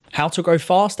How to grow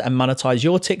fast and monetize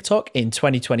your TikTok in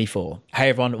 2024. Hey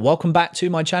everyone, welcome back to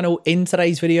my channel. In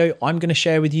today's video, I'm going to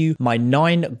share with you my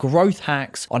 9 growth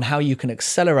hacks on how you can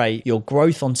accelerate your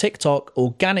growth on TikTok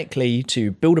organically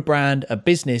to build a brand, a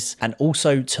business, and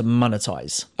also to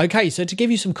monetize. Okay, so to give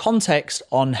you some context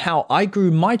on how I grew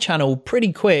my channel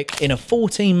pretty quick in a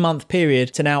 14-month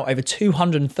period to now over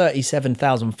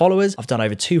 237,000 followers. I've done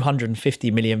over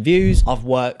 250 million views. I've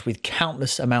worked with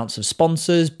countless amounts of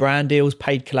sponsors, brand deals,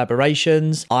 paid collaborations.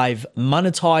 I've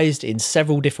monetized in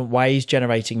several different ways,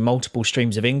 generating multiple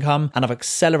streams of income, and I've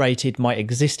accelerated my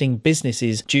existing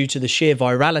businesses due to the sheer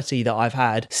virality that I've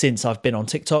had since I've been on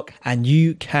TikTok. And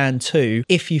you can too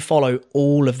if you follow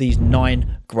all of these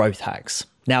 9 growth hacks.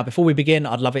 Now, before we begin,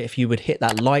 I'd love it if you would hit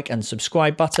that like and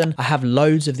subscribe button. I have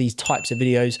loads of these types of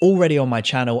videos already on my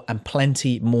channel and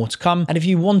plenty more to come. And if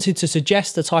you wanted to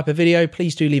suggest a type of video,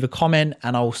 please do leave a comment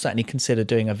and I'll certainly consider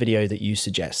doing a video that you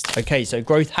suggest. Okay, so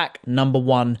growth hack number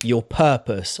 1, your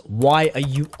purpose. Why are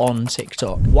you on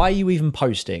TikTok? Why are you even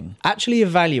posting? Actually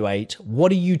evaluate,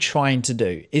 what are you trying to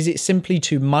do? Is it simply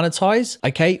to monetize?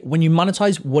 Okay, when you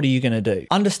monetize, what are you going to do?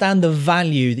 Understand the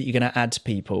value that you're going to add to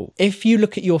people. If you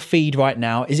look at your feed right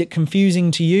now, is it confusing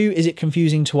to you? Is it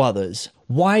confusing to others?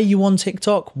 Why are you on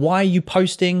TikTok? Why are you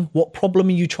posting? What problem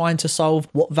are you trying to solve?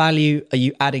 What value are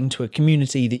you adding to a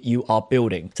community that you are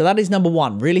building? So that is number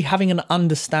 1, really having an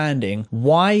understanding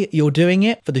why you're doing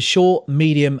it for the short,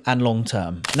 medium, and long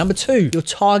term. Number 2, your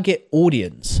target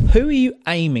audience. Who are you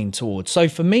aiming towards? So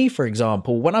for me, for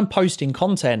example, when I'm posting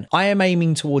content, I am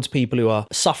aiming towards people who are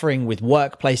suffering with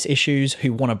workplace issues,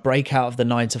 who want to break out of the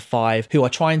 9 to 5, who are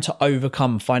trying to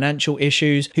overcome financial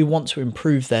issues, who want to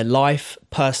improve their life,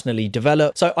 personally develop.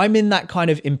 So I'm in that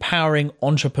kind of empowering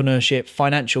entrepreneurship,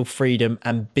 financial freedom,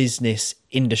 and business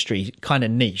industry kind of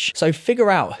niche. So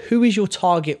figure out who is your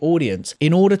target audience.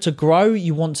 In order to grow,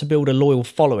 you want to build a loyal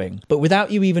following, but without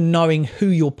you even knowing who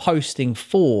you're posting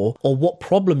for or what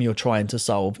problem you're trying to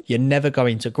solve, you're never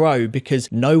going to grow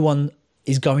because no one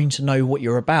is going to know what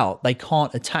you're about. They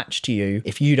can't attach to you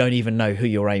if you don't even know who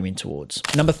you're aiming towards.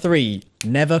 Number 3,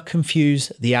 never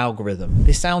confuse the algorithm.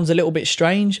 This sounds a little bit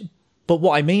strange, but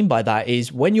what I mean by that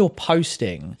is when you're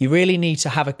posting, you really need to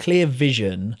have a clear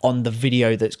vision on the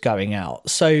video that's going out.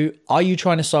 So are you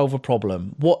trying to solve a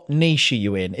problem? What niche are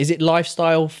you in? Is it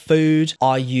lifestyle, food?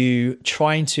 Are you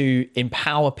trying to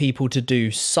empower people to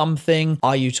do something?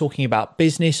 Are you talking about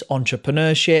business,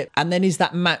 entrepreneurship? And then is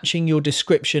that matching your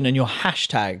description and your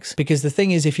hashtags? Because the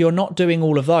thing is, if you're not doing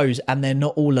all of those and they're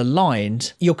not all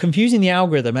aligned, you're confusing the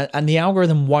algorithm and the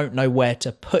algorithm won't know where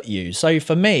to put you. So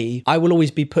for me, I will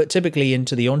always be put typically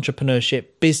into the entrepreneurship,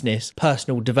 business,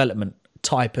 personal development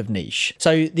type of niche.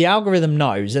 So the algorithm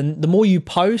knows, and the more you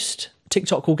post,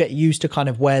 TikTok will get used to kind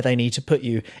of where they need to put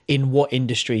you in what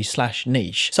industry /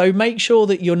 niche. So make sure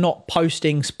that you're not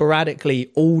posting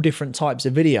sporadically all different types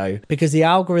of video, because the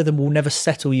algorithm will never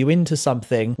settle you into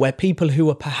something where people who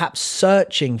are perhaps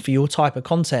searching for your type of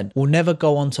content will never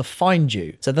go on to find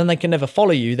you. So then they can never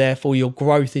follow you. Therefore, your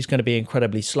growth is going to be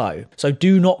incredibly slow. So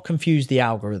do not confuse the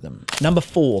algorithm. Number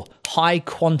 4, high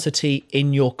quantity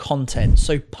in your content.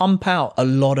 So pump out a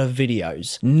lot of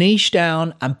videos, niche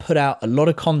down and put out a lot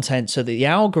of content so that the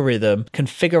algorithm can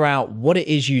figure out what it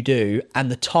is you do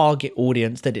and the target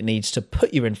audience that it needs to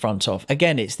put you in front of.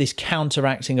 Again, it's this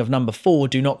counteracting of number 4,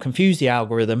 do not confuse the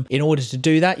algorithm. In order to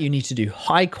do that, you need to do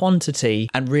high quantity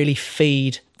and really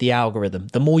feed the algorithm.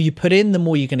 The more you put in, the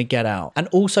more you're going to get out. And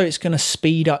also it's going to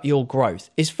speed up your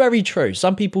growth. It's very true.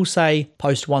 Some people say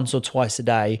post once or twice a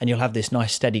day and you'll have this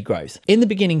nice steady growth. In the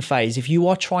beginning phase, if you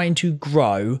are trying to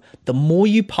grow, the more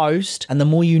you post and the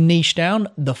more you niche down,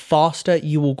 the faster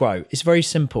you will grow. It's very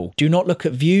simple. Do not look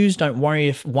at views. Don't worry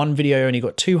if one video only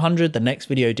got 200, the next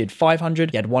video did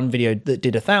 500, you had one video that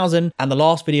did 1,000, and the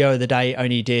last video of the day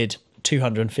only did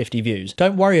 250 views.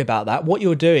 Don't worry about that. What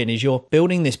you're doing is you're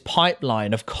building this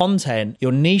pipeline of content,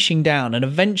 you're niching down, and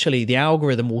eventually the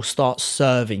algorithm will start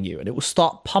serving you and it will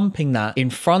start pumping that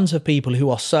in front of people who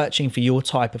are searching for your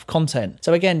type of content.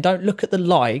 So again, don't look at the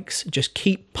likes, just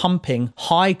keep pumping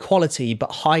high quality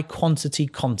but high quantity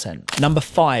content. Number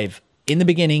 5, in the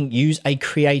beginning, use a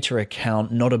creator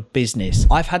account, not a business.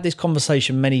 I've had this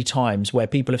conversation many times where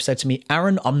people have said to me,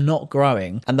 Aaron, I'm not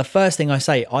growing. And the first thing I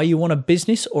say, are you on a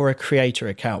business or a creator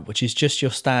account, which is just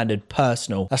your standard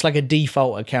personal? That's like a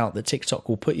default account that TikTok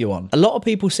will put you on. A lot of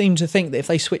people seem to think that if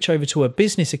they switch over to a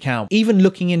business account, even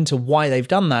looking into why they've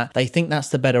done that, they think that's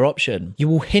the better option. You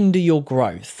will hinder your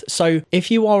growth. So if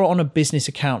you are on a business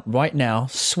account right now,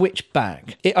 switch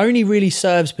back. It only really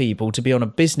serves people to be on a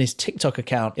business TikTok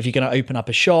account if you're going to open up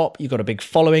a shop, you've got a big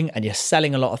following and you're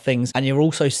selling a lot of things, and you're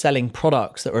also selling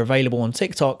products that are available on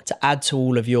TikTok to add to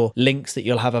all of your links that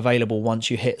you'll have available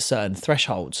once you hit certain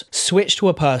thresholds. Switch to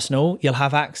a personal, you'll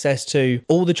have access to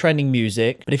all the trending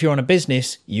music, but if you're on a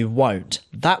business, you won't.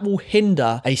 That will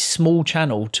hinder a small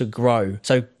channel to grow.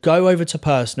 So go over to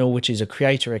personal, which is a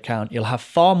creator account. You'll have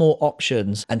far more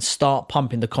options and start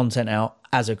pumping the content out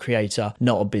as a creator,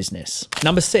 not a business.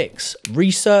 Number 6,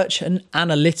 research and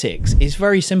analytics. It's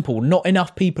very simple. Not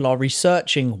enough people are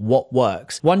researching what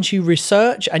works. Once you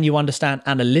research and you understand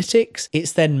analytics,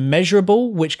 it's then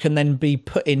measurable, which can then be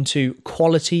put into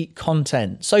quality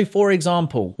content. So for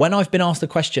example, when I've been asked the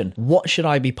question, what should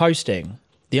I be posting?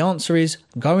 The answer is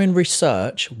go and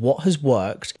research what has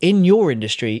worked in your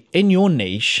industry, in your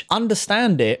niche,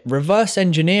 understand it, reverse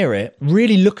engineer it,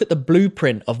 really look at the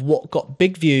blueprint of what got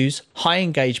big views, high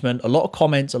engagement, a lot of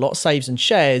comments, a lot of saves and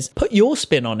shares, put your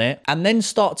spin on it, and then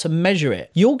start to measure it.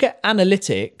 You'll get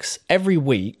analytics every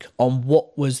week on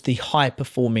what was the high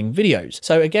performing videos.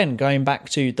 So again, going back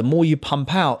to the more you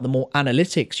pump out, the more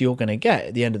analytics you're going to get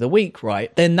at the end of the week,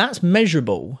 right? Then that's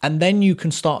measurable. And then you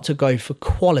can start to go for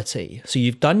quality. So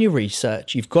you've done your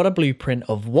research, you've got a blueprint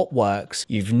of what works,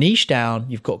 you've niched down,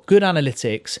 you've got good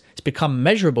analytics, it's become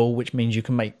measurable, which means you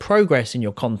can make progress in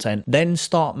your content, then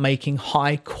start making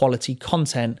high quality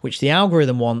content, which the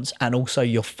algorithm wants and also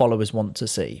your followers want to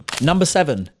see. Number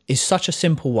 7 is such a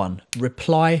simple one.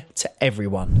 Reply to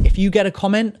everyone. If you get a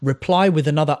comment, reply with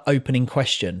another opening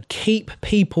question. Keep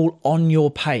people on your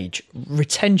page.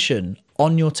 Retention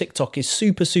on your TikTok is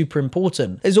super, super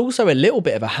important. There's also a little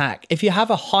bit of a hack. If you have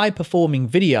a high performing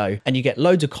video and you get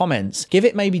loads of comments, give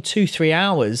it maybe 2-3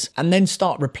 hours and then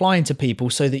start replying to people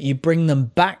so that you bring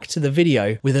them back to the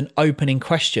video with an opening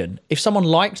question. If someone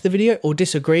liked the video or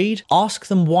disagreed, ask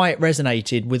them why it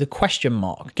resonated with a question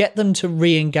mark. Get them to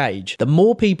re-engage. The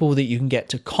more people that you can get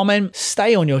to comment,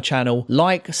 stay on your channel,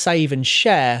 like, save and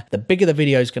share, the bigger the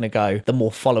video is going to go, the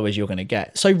more followers you're going to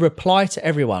get. So reply to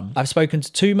everyone. I've spoken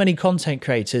to too many content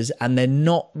creators and they're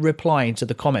not replying to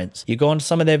the comments. You go on to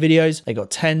some of their videos, they got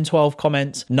 10, 12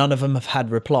 comments, none of them have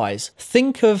had replies.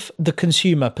 Think of the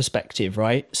consumer perspective,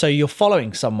 right? So you're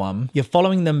following someone, you're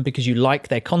following them because you like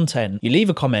their content, you leave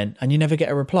a comment and you never get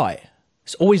a reply.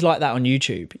 It's always like that on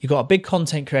YouTube. You've got a big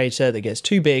content creator that gets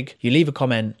too big, you leave a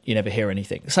comment, you never hear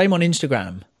anything. Same on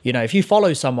Instagram. You know, if you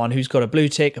follow someone who's got a blue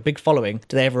tick, a big following,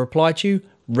 do they ever reply to you?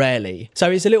 Rarely.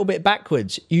 So it's a little bit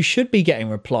backwards. You should be getting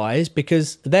replies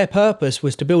because their purpose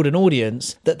was to build an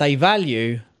audience that they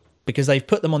value. Because they've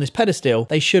put them on this pedestal,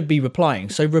 they should be replying.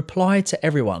 So reply to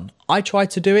everyone. I try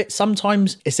to do it.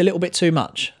 Sometimes it's a little bit too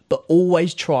much, but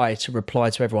always try to reply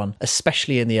to everyone,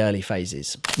 especially in the early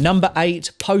phases. Number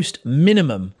 8, post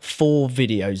minimum 4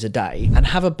 videos a day and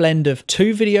have a blend of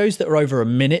 2 videos that are over a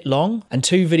minute long and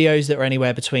 2 videos that are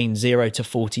anywhere between 0 to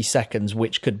 40 seconds,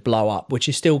 which could blow up, which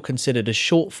is still considered a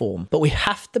short form. But we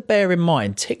have to bear in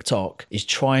mind, TikTok is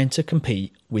trying to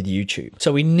compete with YouTube.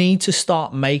 So we need to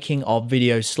start making our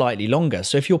videos slightly longer.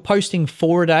 So if you're posting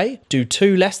 4 a day, do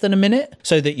 2 less than a minute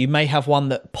so that you may have one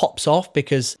that pops off,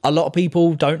 because a lot of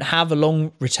people don't have a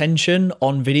long retention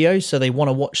on videos. So they want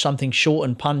to watch something short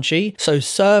and punchy. So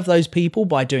serve those people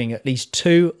by doing at least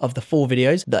 2 of the 4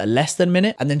 videos that are less than a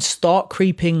minute, and then start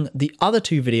creeping the other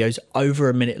 2 videos over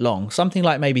a minute long, something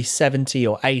like maybe 70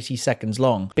 or 80 seconds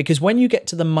long. Because when you get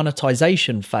to the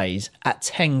monetization phase at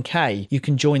 10K, you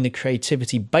can join the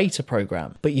creativity beta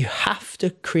program, but you have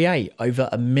to create over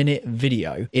a minute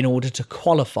video in order to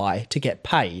qualify to get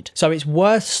paid. So it's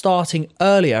worth starting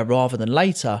earlier rather than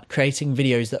later, creating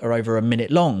videos that are over a minute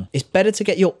long. It's better to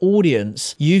get your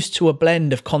audience used to a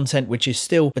blend of content which is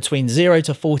still between 0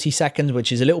 to 40 seconds,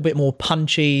 which is a little bit more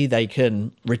punchy. They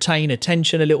can retain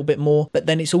attention a little bit more, but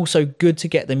then it's also good to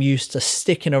get them used to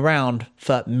sticking around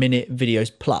for minute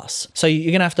videos plus. So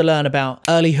you're gonna have to learn about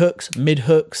early hooks, mid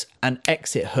hooks, and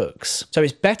exit hooks. So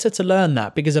it's better to learn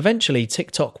that, because eventually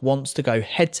TikTok wants to go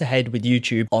head to head with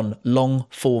YouTube on long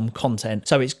form content.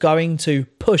 So it's going to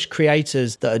push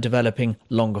creators that are developing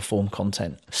longer form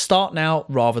content. Start now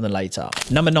rather than later.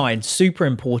 Number 9, super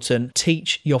important,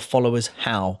 teach your followers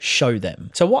how, show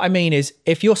them. So what I mean is,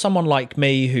 if you're someone like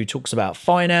me who talks about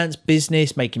finance,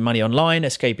 business, making money online,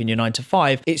 escaping your 9 to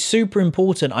 5, it's super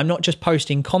important. I'm not just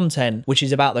posting content which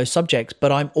is about those subjects,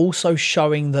 but I'm also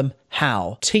showing them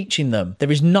how, teaching them.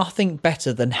 There is nothing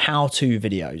better than how-to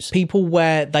videos. People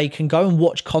where they can go and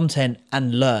watch content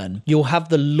and learn. You'll have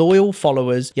the loyal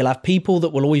followers. You'll have people that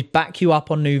will always back you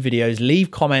up on new videos, leave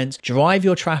comments, drive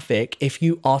your traffic if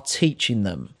you are teaching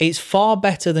them. It's far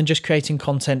better than just creating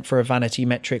content for a vanity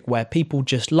metric where people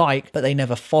just like, but they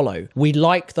never follow. We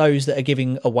like those that are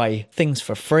giving away things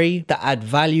for free, that add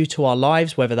value to our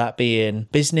lives, whether that be in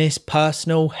business,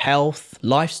 personal, health,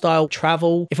 lifestyle,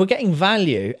 travel. If we're getting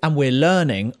value and we're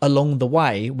learning along the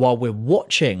way while we're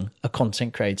watching a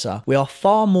content creator, we are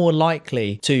far more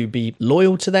likely to be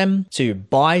loyal to them, to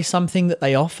buy something that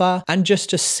they offer, and just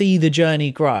to see the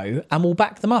journey grow. And we'll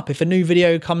back them up. If a new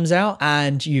video comes out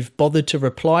and you've bothered to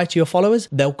reply to your followers,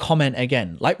 they'll comment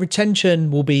again. Like,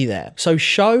 retention will be there. So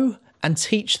show and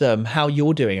teach them how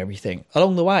you're doing everything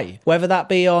along the way, whether that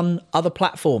be on other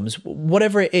platforms,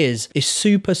 whatever it is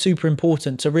super, super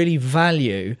important to really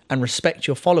value and respect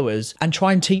your followers and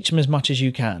try and teach them as much as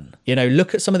you can. You know,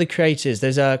 look at some of the creators.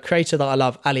 There's a creator that I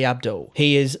love, Ali Abdul.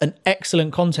 He is an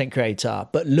excellent content creator,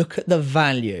 but look at the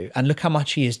value and look how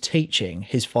much he is teaching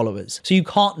his followers. So you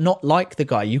can't not like the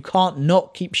guy. You can't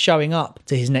not keep showing up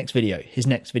to his next video, his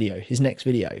next video, his next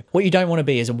video. What you don't want to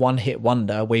be is a one-hit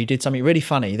wonder where you did something really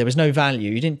funny. There was no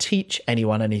value. You didn't teach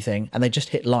anyone anything and they just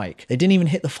hit like. They didn't even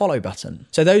hit the follow button.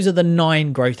 So those are the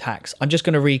 9 growth hacks. I'm just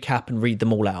going to recap and read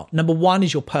them all out. Number 1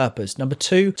 is your purpose. Number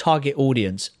 2, target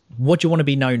audience. What do you want to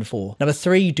be known for? Number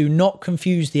 3, do not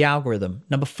confuse the algorithm.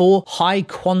 Number 4, high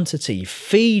quantity,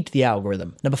 feed the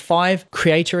algorithm. Number 5,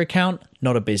 creator account,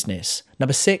 not a business.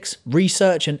 Number 6,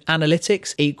 research and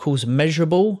analytics equals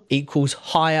measurable equals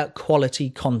higher quality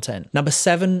content. Number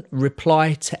 7,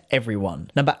 reply to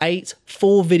everyone. Number 8,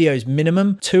 4 videos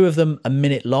minimum, 2 of them a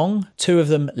minute long, 2 of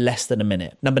them less than a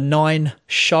minute. Number 9,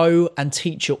 show and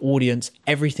teach your audience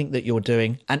everything that you're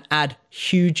doing and add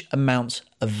huge amounts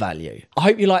of value. I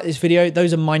hope you like this video.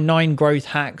 Those are my 9 growth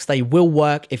hacks. They will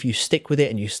work if you stick with it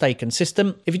and you stay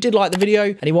consistent. If you did like the video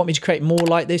and you want me to create more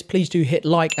like this, please do hit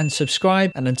like and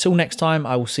subscribe. And until next time,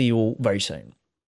 I will see you all very soon.